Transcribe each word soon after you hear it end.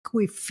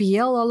we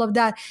feel all of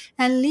that.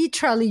 And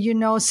literally,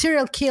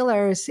 serial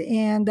killers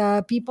and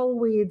people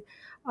with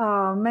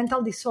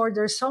mental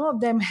disorders, some of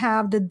them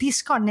have the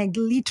disconnect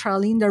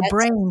literally in their That's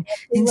brain,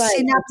 exactly in right.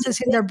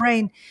 synapses in their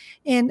brain.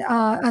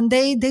 And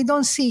they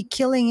don't see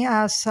killing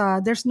as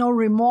there's no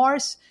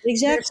remorse.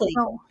 Exactly.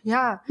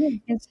 Yeah. Hmm.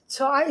 And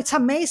so it's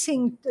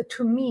amazing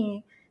to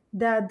me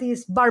that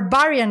this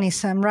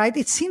barbarianism, right?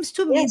 It seems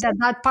to me Yes.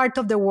 that part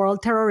of the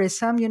world,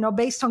 terrorism,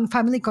 based on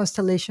family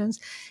constellations,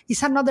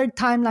 is another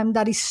timeline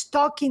that is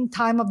stuck in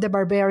time of the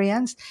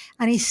barbarians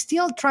and is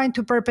still trying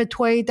to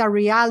perpetuate a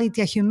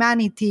reality, a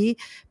humanity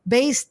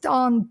based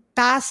on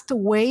past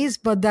ways,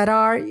 but that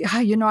are,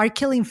 are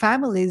killing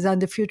families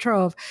and the future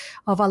of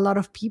a lot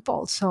of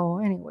people. So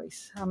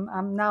anyways,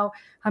 I'm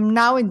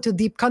now into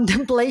deep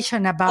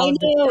contemplation about I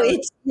know the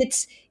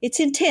it's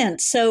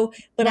intense. So,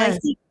 but I yes.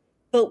 think,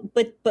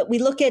 but we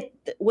look at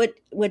what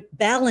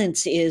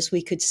balance is.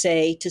 We could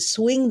say to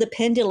swing the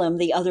pendulum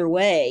the other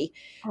way.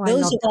 Oh, I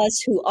Those love of that.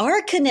 us who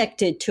are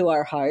connected to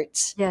our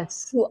hearts,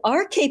 Yes. who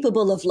are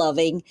capable of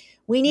loving,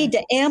 we need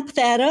Yes. to amp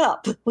that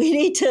up. We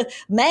need to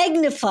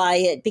magnify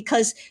it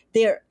because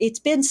it's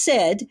been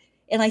said,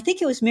 and I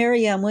think it was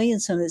Marianne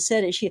Williamson that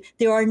said it.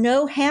 There are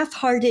no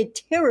half-hearted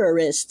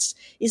terrorists.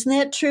 Isn't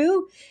that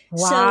true?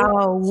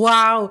 So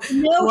Wow.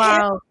 no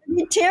Wow.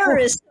 half-hearted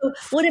terrorists. So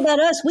what about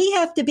us? We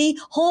have to be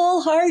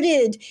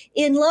wholehearted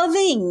in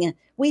loving.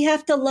 We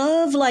have to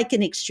love like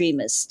an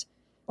extremist.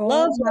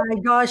 Love. Oh my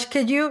gosh.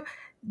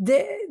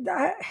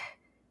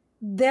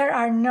 There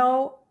are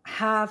no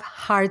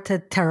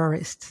half-hearted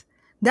terrorists.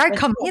 They're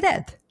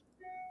committed.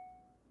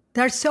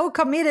 They're so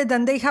committed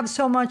and they have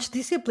so much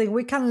discipline.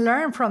 We can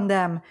learn from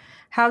them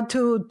how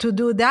to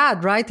do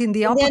that, right? In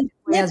the And opposite then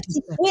way, flip as you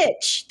the said.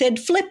 switch. Then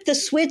flip the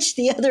switch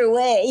the other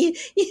way.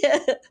 Yeah.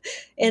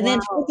 And then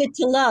flip Wow. it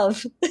to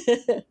love.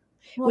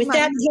 Oh With my.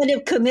 that kind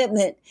of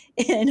commitment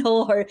and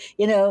whole, drive.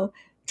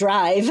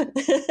 Drive.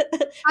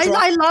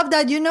 I love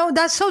that.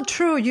 That's so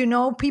true.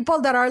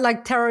 People that are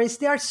like terrorists,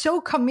 they are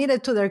so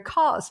committed to their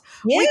cause.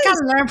 We can Yes.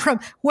 learn from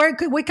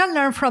we can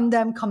learn from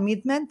them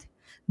commitment,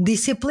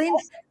 discipline,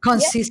 Yeah.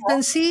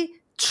 consistency,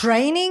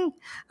 training.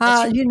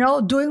 That's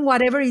right. Doing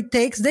whatever it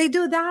takes. They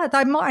do that.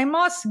 I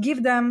must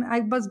give them.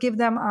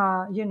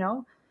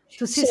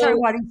 To Caesar So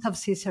what is of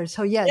Caesar.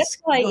 So that's yes.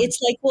 why Go ahead. it's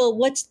like, well,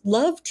 what's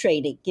love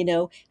training?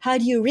 How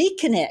do you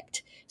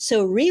reconnect?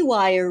 So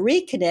rewire,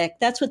 reconnect.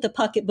 That's what the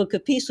Pocketbook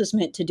of Peace was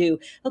meant to do.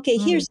 Okay,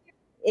 Mm.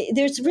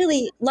 there's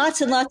really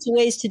lots and lots of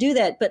ways to do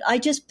that, but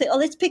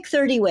let's pick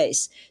 30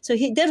 ways. So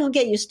that'll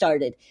get you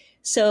started.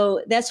 So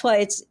that's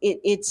why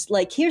it's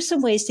like, here's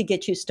some ways to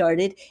get you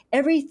started.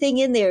 Everything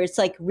in there, it's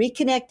like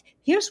reconnect.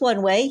 Here's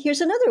one way.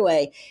 Here's another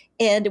way.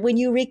 And when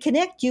you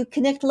reconnect, you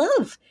connect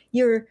love.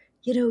 You're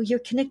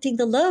connecting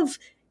the love,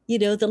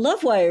 the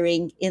love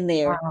wiring in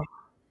there. Wow.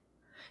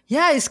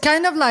 Yeah, it's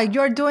kind of like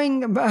you are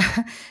doing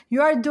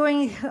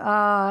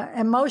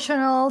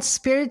emotional,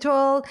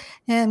 spiritual,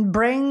 and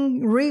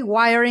brain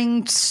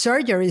rewiring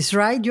surgeries,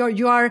 right?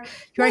 You are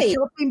Right.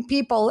 helping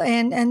people,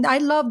 and I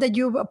love that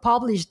you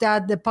published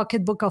the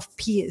Pocketbook of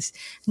Peace.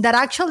 That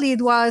actually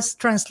it was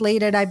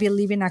translated, I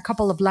believe, in a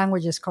couple of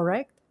languages.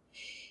 Correct?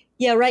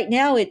 Yeah, right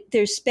now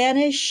there's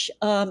Spanish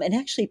and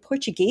actually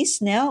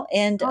Portuguese now,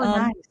 and Oh,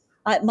 nice.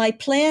 my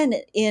plan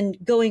in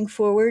going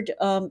forward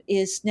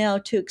is now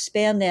to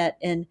expand that,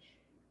 and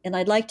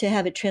I'd like to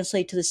have it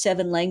translate to the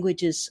 7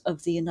 languages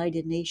of the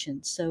United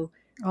Nations. So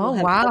Oh,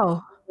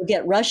 wow. we'll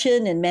get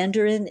Russian and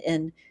Mandarin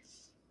and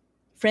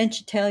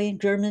French, Italian,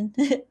 German.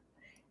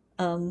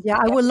 Yeah,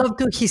 I would love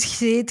to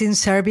see it in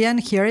Serbian,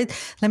 hear it.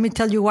 Let me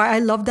tell you why I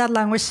love that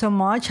language so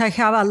much. I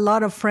have a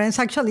lot of friends.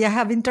 Actually, I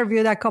have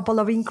interviewed a couple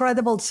of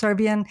incredible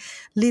Serbian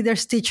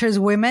leaders, teachers,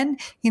 women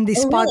in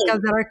this Oh, really?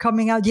 podcast that are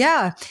coming out.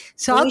 Yeah.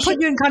 So Well, I'll we put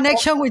should you in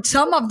connection with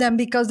some of them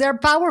because they're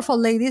powerful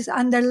ladies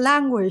and their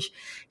language,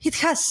 it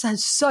has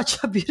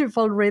such a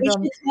beautiful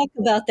rhythm. talk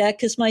about that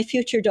because my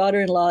future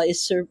daughter-in-law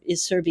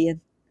is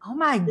Serbian. Oh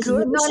my Isn't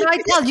god! it No, the I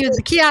tell you,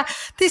 secret? Kia,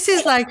 this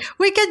is like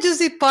we can use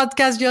this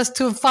podcast just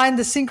to find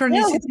the No,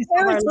 synchronicities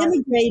her of our parents life.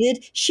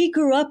 immigrated. She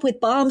grew up with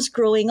bombs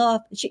growing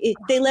off.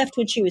 They left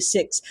when she was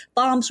 6.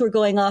 Bombs were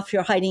going off.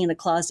 You're hiding in a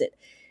closet. So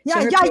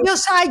Yeah, her yeah.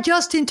 parents, I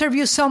just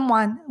interviewed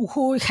someone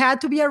who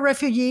had to be a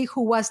refugee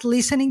who was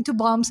listening to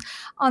bombs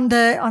on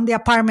the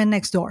apartment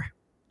next door.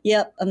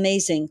 yep,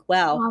 amazing.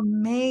 Wow.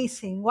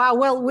 Amazing! Wow.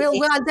 Well,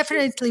 I'll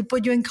definitely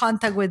put you in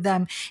contact with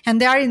them, and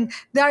they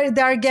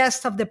are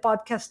guests of the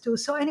podcast too.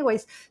 So,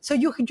 anyways, so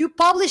you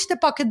published the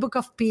Pocketbook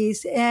of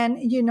Peace, and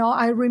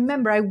I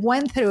remember I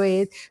went through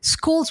it.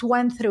 Schools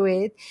went through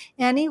it,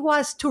 and it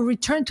was to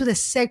return to the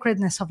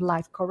sacredness of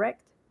life.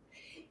 Correct?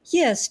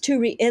 Yes,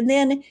 and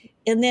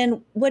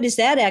then what does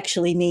that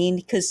actually mean?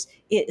 Because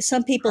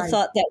some people Right.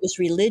 thought that was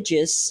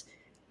religious.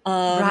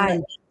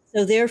 Right.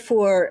 So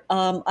therefore,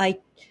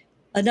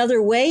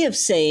 another way of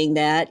saying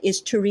that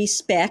is to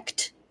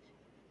respect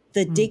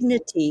the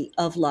dignity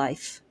of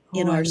life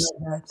in Oh, I our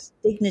love that.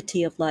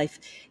 dignity of life,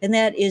 and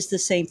that is the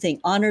same thing.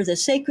 Honor the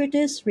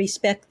sacredness,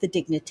 respect the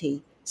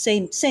dignity.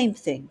 Same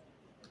thing.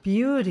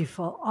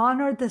 Beautiful.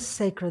 Honor the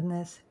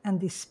sacredness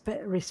and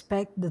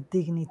respect the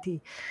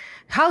dignity.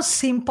 How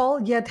simple,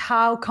 yet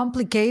how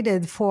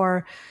complicated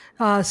for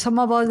some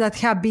of us that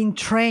have been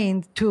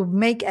trained to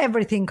make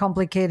everything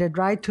complicated,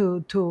 right?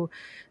 To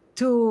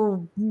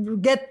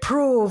get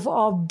proof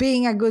of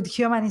being a good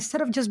human instead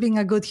of just being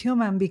a good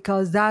human,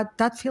 because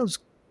that feels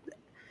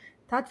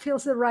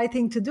the right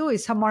thing to do.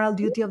 It's a moral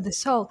duty of the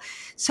soul.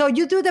 So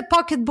you do the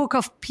Pocketbook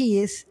of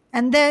Peace.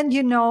 And then,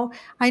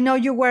 I know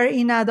you were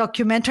in a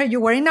documentary.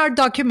 You were in our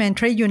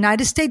documentary,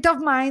 United State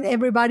of Mind.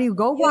 Everybody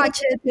go watch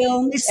Beautiful it.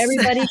 film.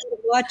 Everybody should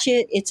watch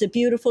it. It's a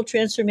beautiful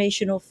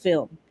transformational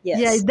film. Yeah,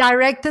 Yes. it's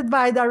directed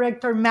by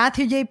director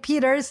Matthew J.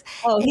 Peters.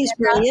 Oh, he's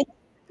brilliant.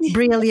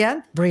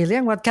 Brilliant,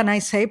 brilliant. What can I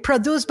say?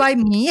 Produced by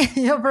me.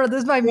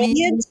 Produced by me.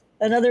 Brilliant.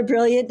 Another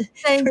brilliant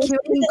Thank person.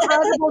 you.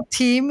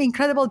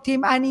 Incredible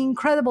team, and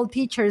incredible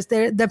teachers.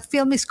 The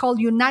film is called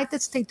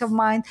United State of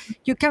Mind.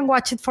 You can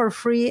watch it for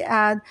free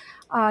at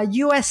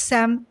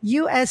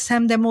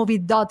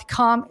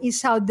usmthemovie.com.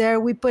 It's out there.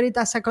 We put it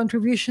as a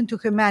contribution to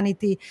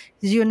humanity,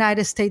 the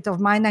United State of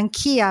Mind. And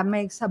Kia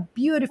makes a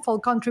beautiful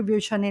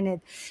contribution in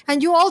it.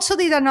 And you also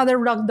did another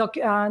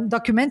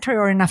documentary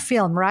or in a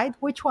film, right?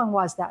 Which one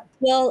was that?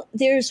 Well,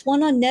 there's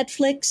one on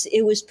Netflix.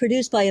 It was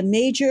produced by a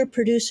major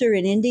producer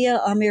in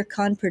India, Amir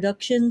Khan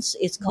Productions.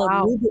 It's called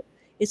Wow.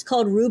 It's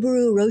called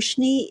Rubaru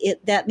Roshni.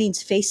 That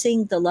means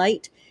facing the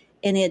light,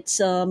 and it's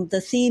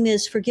the theme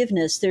is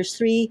forgiveness. There's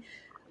three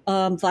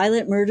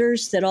violent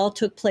murders that all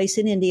took place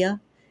in India,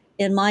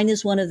 and mine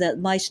is one of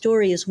them. My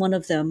story is one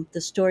of them.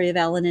 The story of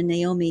Alan and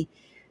Naomi.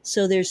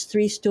 So there's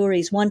three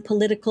stories: one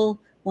political,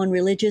 one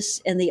religious,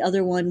 and the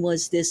other one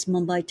was this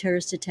Mumbai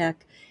terrorist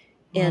attack.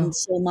 Wow. And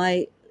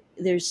so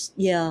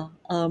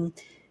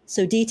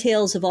so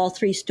details of all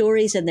three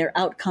stories and their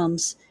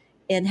outcomes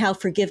and how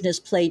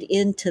forgiveness played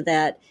into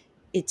that.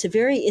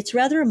 It's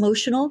rather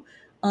emotional,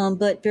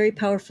 but very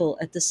powerful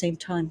at the same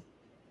time.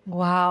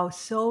 Wow,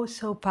 so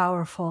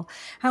powerful.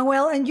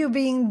 And you've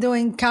been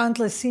doing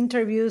countless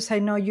interviews. I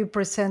know you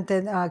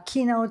presented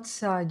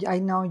keynotes. I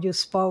know you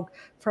spoke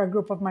for a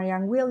group of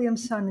Marianne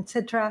Williamson,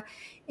 etc.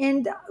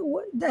 And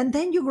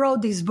then you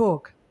wrote this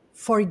book,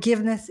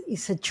 Forgiveness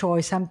is a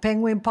Choice, and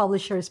Penguin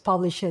Publishers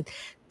published it.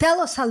 Tell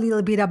us a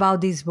little bit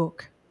about this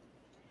book.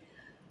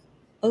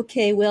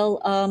 Okay,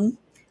 well,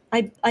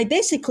 I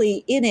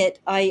basically, in it,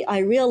 I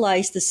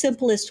realized the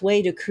simplest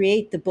way to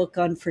create the book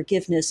on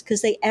forgiveness,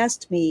 because they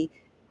asked me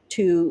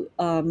to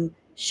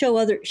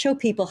show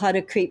people how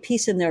to create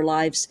peace in their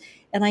lives.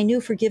 And I knew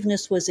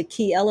forgiveness was a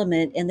key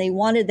element, and they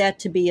wanted that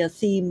to be a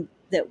theme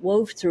that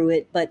wove through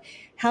it. But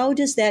how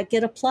does that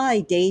get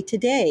applied day to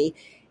day?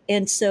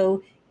 And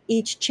so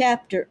each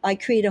chapter, I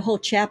create a whole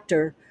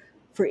chapter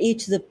for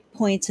each of the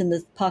points in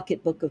the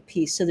Pocketbook of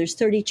Peace. So there's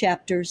 30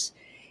 chapters.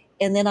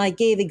 And then I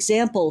gave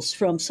examples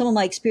from some of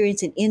my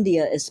experience in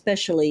India,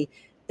 especially,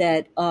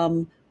 that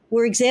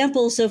were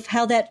examples of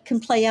how that can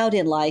play out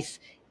in life.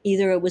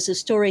 Either it was a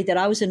story that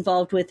I was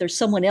involved with or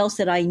someone else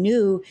that I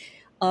knew,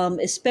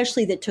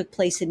 especially that took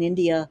place in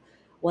India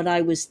when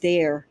I was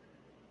there,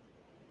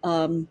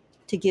 to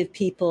give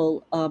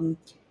people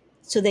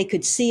so they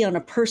could see on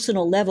a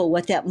personal level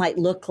what that might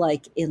look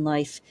like in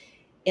life.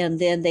 And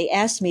then they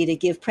asked me to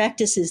give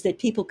practices that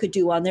people could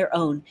do on their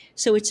own.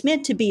 So it's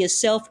meant to be a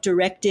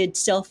self-directed,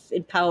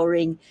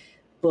 self-empowering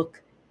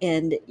book.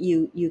 And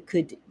you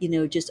could,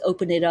 just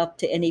open it up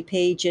to any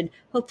page and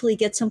hopefully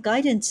get some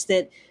guidance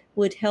that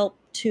would help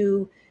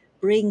to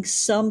bring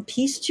some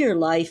peace to your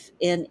life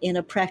in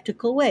a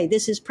practical way.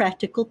 This is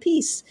practical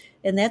peace,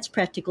 and that's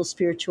practical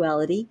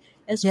spirituality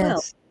as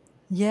well.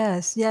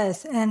 Yes,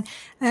 and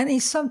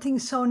it's something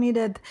so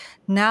needed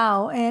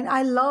now. And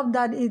I love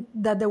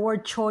that the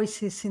word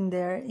choice is in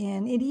there,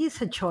 and it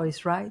is a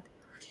choice, right?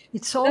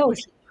 It's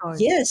always a choice.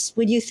 Yes,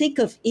 when you think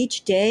of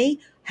each day,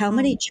 how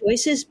many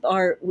choices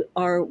are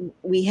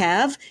we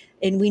have,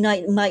 and we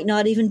might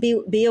not even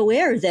be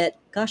aware that,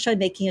 gosh, I'm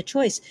making a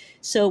choice.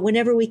 So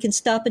whenever we can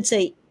stop and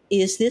say,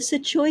 is this a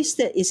choice?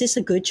 Is this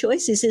a good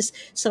choice? Is this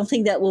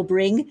something that will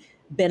bring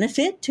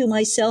benefit to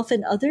myself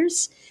and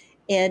others?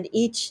 And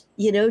each,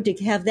 to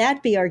have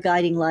that be our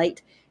guiding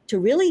light, to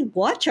really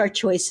watch our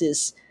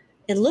choices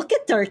and look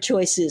at our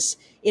choices.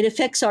 It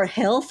affects our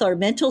health, our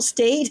mental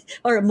state,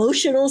 our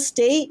emotional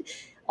state,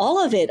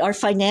 all of it, our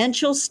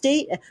financial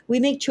state. We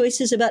make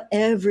choices about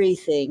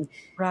everything.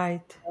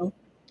 Right.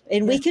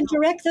 And we can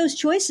direct those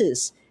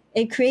choices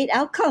and create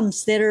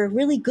outcomes that are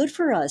really good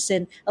for us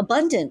and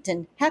abundant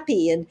and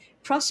happy and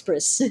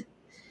prosperous.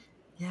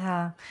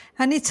 Yeah,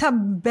 and it's a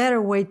better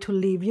way to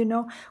live.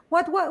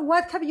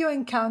 What have you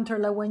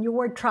encountered, like when you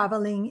were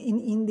traveling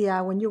in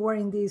India, when you were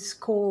in these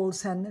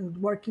schools and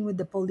working with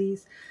the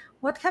police?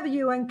 What have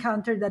you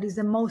encountered that is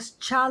the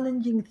most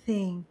challenging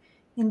thing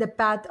in the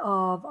path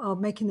of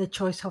making the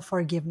choice of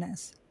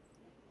forgiveness?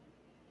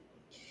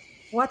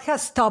 What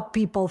has stopped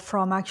people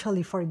from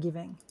actually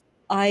forgiving?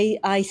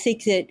 I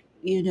think that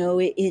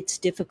it's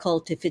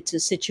difficult if it's a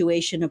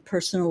situation of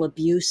personal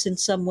abuse in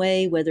some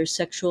way, whether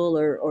sexual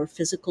or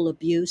physical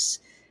abuse.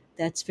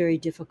 That's very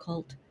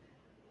difficult.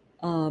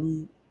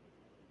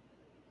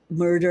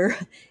 murder.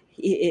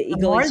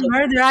 Going More so,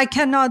 murder. I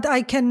cannot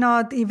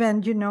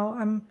even,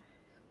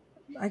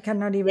 I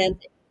cannot even.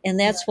 and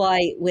that's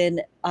why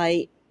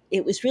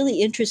it was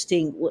really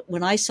interesting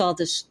when I saw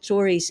the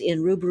stories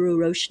in Rubaru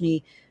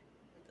Roshni,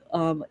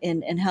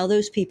 and how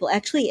those people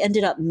actually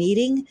ended up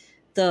meeting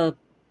the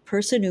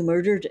person who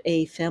murdered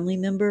a family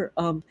member,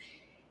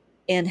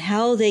 and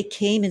how they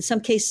came. In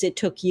some cases, it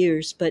took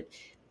years, but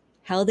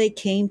how they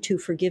came to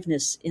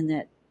forgiveness in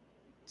that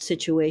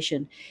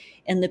situation.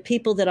 And the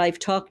people that I've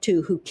talked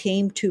to who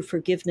came to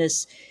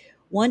forgiveness,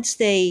 once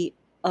they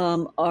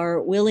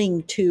are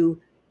willing to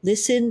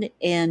listen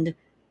and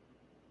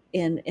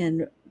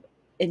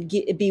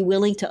be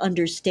willing to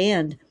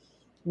understand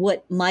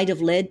what might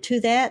have led to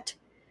that,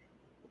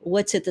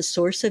 what's at the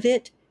source of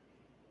it,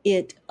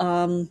 it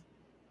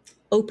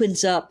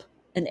opens up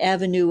an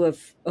avenue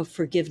of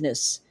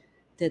forgiveness,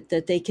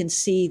 that they can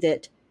see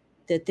that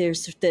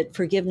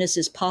forgiveness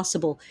is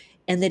possible,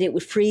 and that it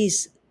would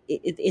freeze.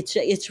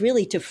 It's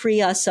really to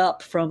free us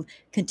up from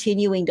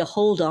continuing to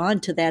hold on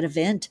to that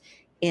event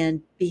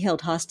and be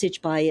held hostage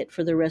by it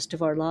for the rest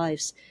of our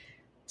lives.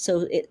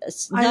 So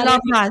it's I not.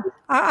 love that.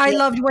 I Yeah,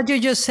 love what you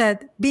just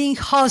said. Being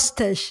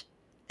hostage.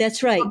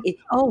 that's right.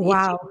 Oh,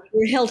 wow.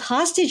 We're held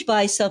hostage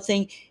by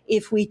something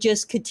if we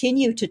just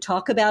continue to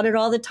talk about it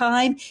all the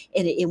time,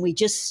 and we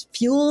just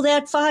fuel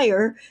that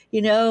fire,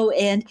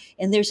 and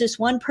there's this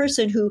one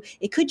person who,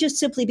 it could just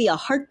simply be a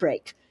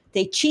heartbreak.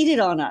 They cheated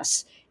on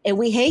us and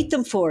we hate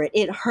them for it.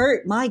 It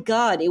hurt. My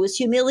God, it was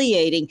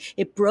humiliating.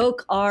 It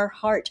broke our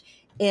heart.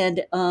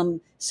 And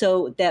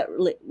so that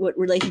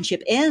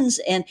relationship ends,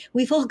 and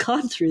we've all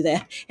gone through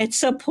that at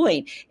some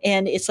point.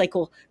 And it's like,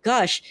 well,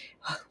 gosh,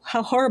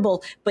 how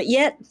horrible. But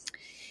yet,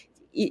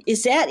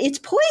 it's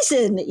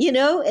poison,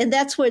 and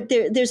that's what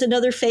there's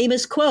another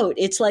famous quote.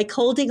 It's like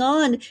holding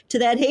on to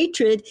that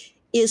hatred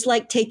is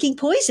like taking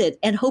poison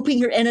and hoping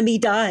your enemy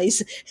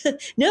dies.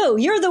 No,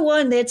 you're the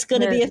one that's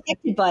going to be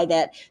affected by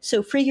that.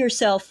 So free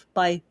yourself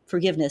by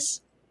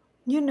forgiveness.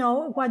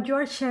 What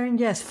you're sharing,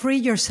 yes, free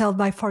yourself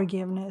by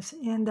forgiveness.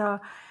 And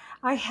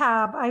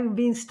I've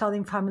been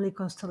studying family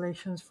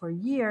constellations for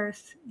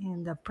years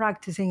and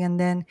practicing, and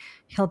then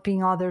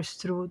helping others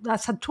through.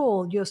 That's a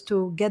tool just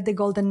to get the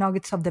golden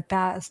nuggets of the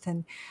past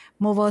and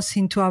move us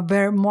into a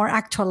very more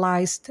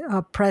actualized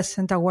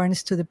present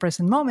awareness to the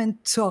present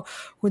moment, so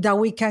that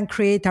we can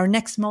create our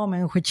next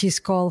moment, which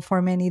is called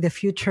for many the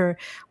future,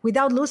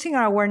 without losing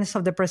our awareness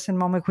of the present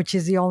moment, which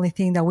is the only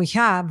thing that we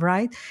have,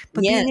 right?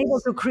 But Yes. being able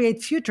to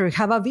create future,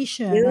 have a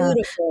vision,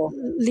 Beautiful.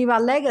 leave a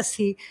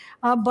legacy.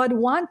 But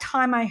one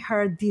time I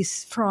heard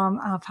this from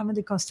a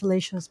family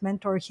constellations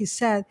mentor. He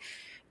said,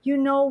 you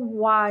know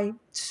why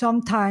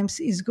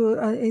sometimes it's good,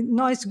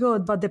 no, it's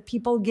good, but the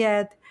people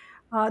get,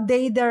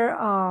 they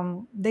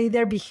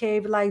either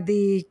behave like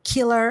the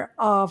killer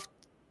of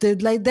the,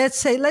 like,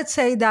 let's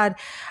say that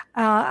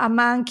a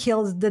man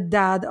kills the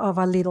dad of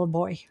a little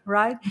boy,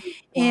 right?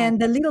 And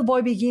the little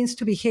boy begins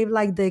to behave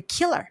like the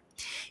killer.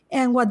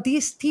 And what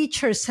these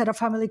teachers said of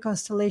family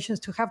constellations,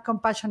 to have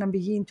compassion and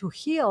begin to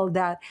heal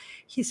that,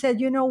 he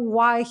said, you know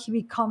why he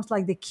becomes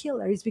like the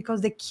killer? It's because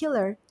the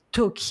killer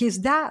took his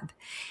dad.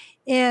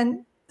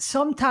 And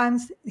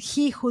sometimes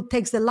he who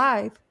takes the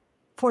life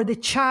for the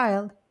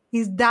child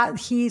is that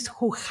he is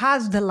who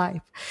has the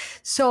life.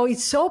 So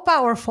it's so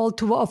powerful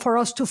for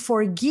us to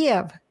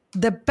forgive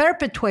the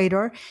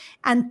perpetrator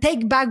and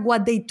take back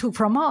what they took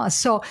from us.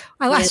 So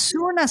as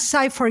soon as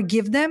I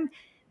forgive them,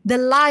 the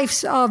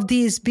lives of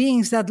these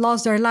beings that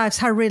lost their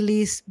lives are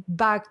released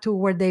back to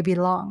where they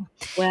belong.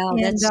 Wow,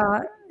 and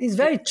it's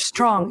very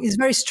strong. It's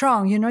very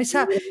strong.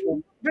 It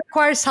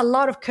requires a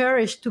lot of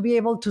courage to be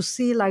able to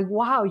see, like,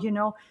 wow,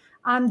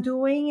 I'm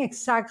doing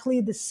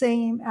exactly the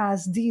same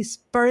as this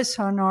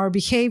person or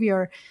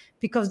behavior,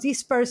 because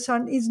this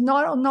person is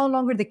no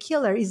longer the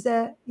killer, is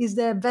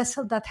the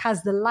vessel that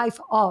has the life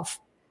of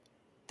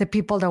the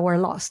people that were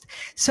lost.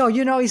 So,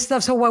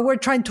 so what we're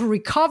trying to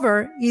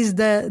recover is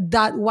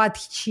what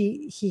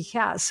he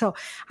has. So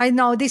I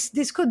know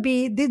this could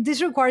be,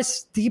 this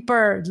requires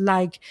deeper,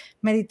 like,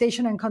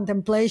 meditation and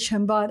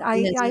contemplation. But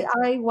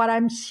what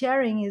I'm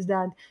sharing is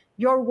that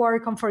your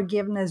work on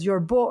forgiveness,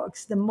 your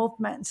books, the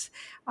movements,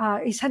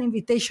 is an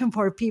invitation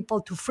for people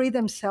to free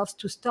themselves,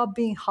 to stop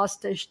being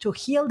hostage, to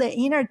heal the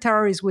inner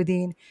terrorists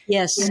within.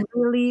 Yes. And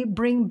really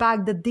bring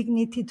back the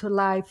dignity to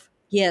life.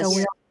 Yes. That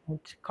we are,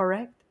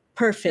 correct?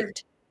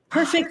 Perfect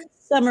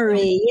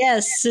summary.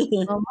 Yes.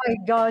 Oh my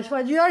gosh!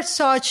 Well, you are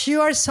such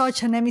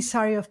an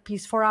emissary of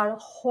peace for our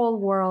whole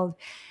world.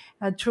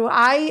 True.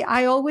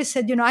 I always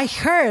said, I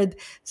heard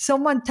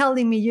someone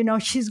telling me,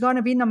 she's going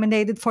to be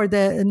nominated for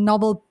the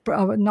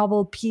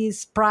Nobel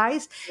Peace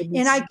Prize,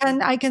 and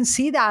I can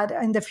see that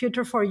in the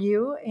future for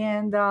you.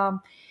 And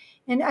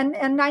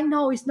I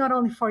know it's not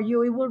only for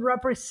you; it will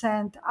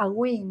represent a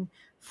win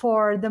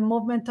for the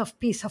movement of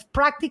peace, of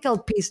practical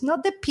peace,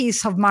 not the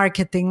peace of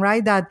marketing,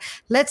 right? That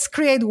let's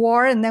create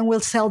war and then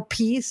we'll sell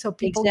peace so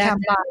people can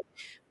buy.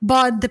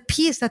 But the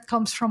peace that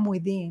comes from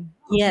within.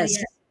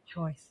 Yes.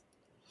 Choice.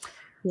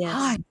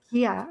 Yes.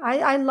 Yeah,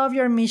 I love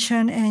your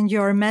mission and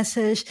your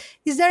message.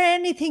 Is there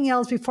anything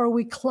else before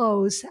we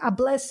close? A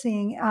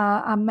blessing,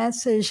 a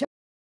message